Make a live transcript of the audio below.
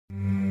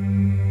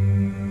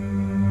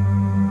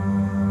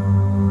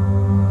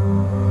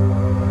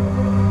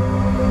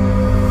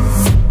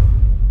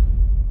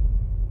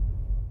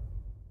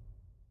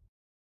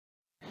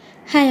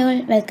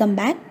welcome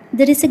back.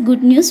 There is a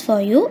good news for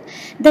you.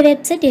 The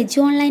website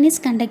EduOnline is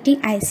conducting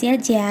ICAR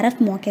JRF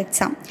mock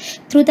exam.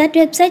 Through that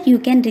website, you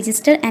can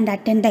register and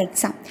attend the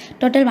exam.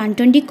 Total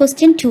 120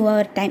 question, 2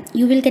 hour time.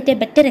 You will get a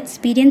better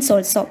experience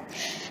also.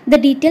 The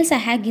details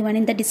I have given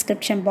in the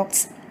description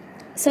box.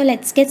 So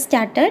let's get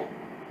started.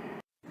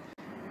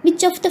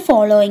 Which of the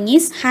following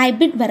is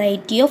hybrid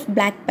variety of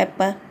black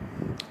pepper?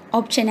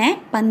 Option A,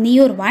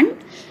 Panniyur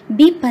 1,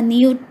 B,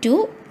 Panniyur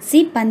 2,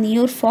 C,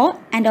 Panniyur 4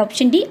 and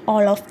option D,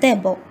 all of the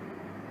above.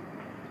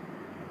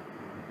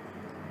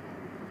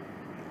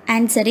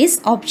 Answer is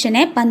option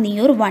A,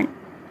 Panniyur 1.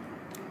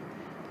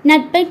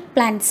 Nutmeg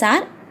plants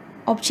are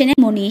option A,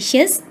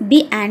 monoecious,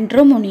 B,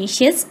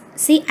 andromonoecious,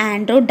 C,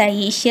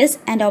 androdioecious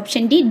and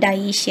option D,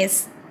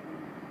 dioecious.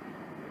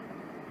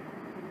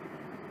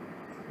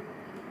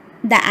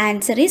 The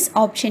answer is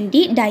option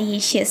D,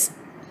 dioecious.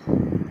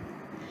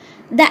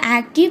 The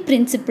active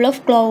principle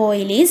of clove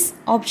oil is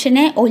option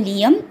A,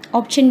 oleum,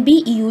 option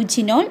B,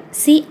 eugenol,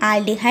 C,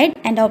 aldehyde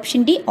and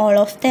option D, all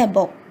of the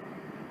above.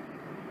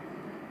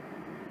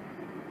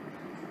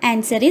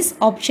 Answer is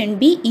option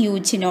B,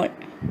 eugenol.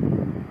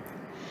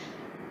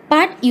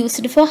 Part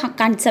used for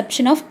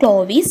consumption of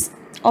clove is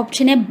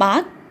option A,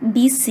 bark,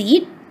 B,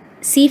 seed,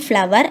 C,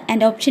 flower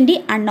and option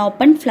D,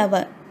 unopened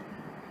flower.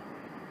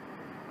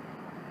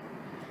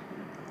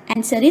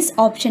 Answer is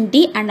option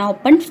D,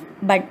 unopened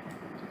bud.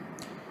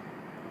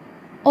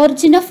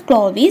 Origin of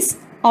clove is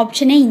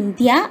option A,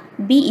 India,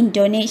 B,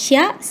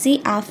 Indonesia,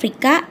 C,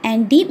 Africa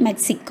and D,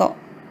 Mexico.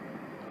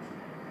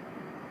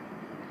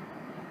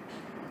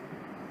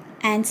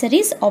 Answer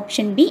is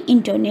option B,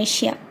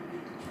 Indonesia.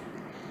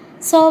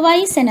 Sowa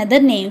is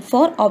another name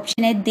for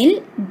option A,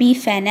 dill, B,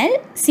 fennel,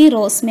 C,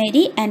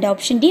 rosemary and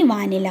option D,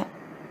 vanilla.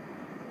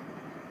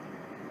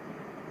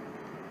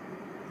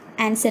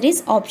 Answer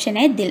is option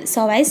A, dill.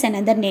 Sowa is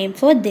another name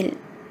for dill.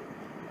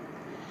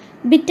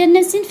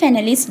 Bitterness in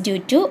fennel is due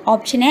to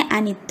option A,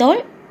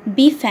 anethol,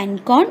 B,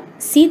 fencon,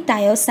 C,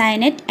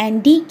 thiocyanate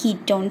and D,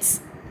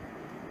 ketones.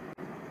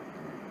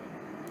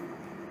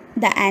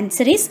 The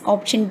answer is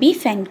option B,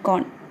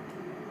 fencon.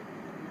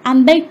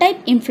 Umbel type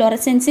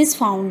inflorescence is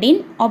found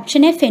in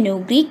option A,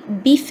 fenugreek,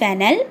 B,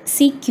 fennel,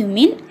 C,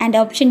 cumin and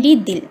option D,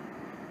 dill.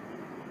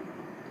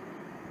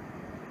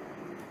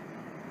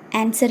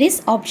 Answer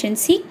is option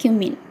C,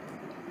 cumin.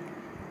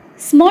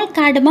 Small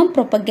cardamom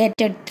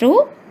propagated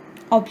through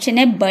option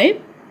A,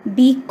 bulb,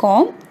 B,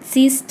 comb,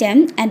 C,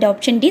 stem and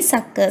option D,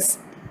 suckers.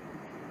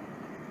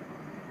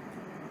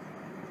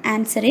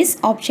 Answer is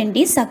option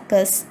D,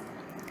 suckers.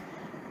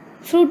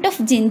 Fruit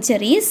of ginger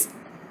is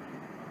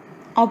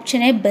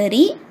option A,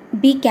 berry,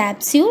 B,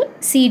 capsule,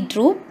 C,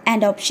 drupe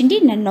and option D,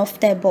 none of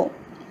the above.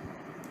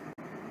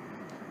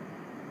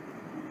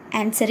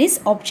 Answer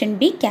is option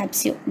B,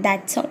 capsule.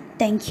 That's all.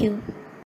 Thank you.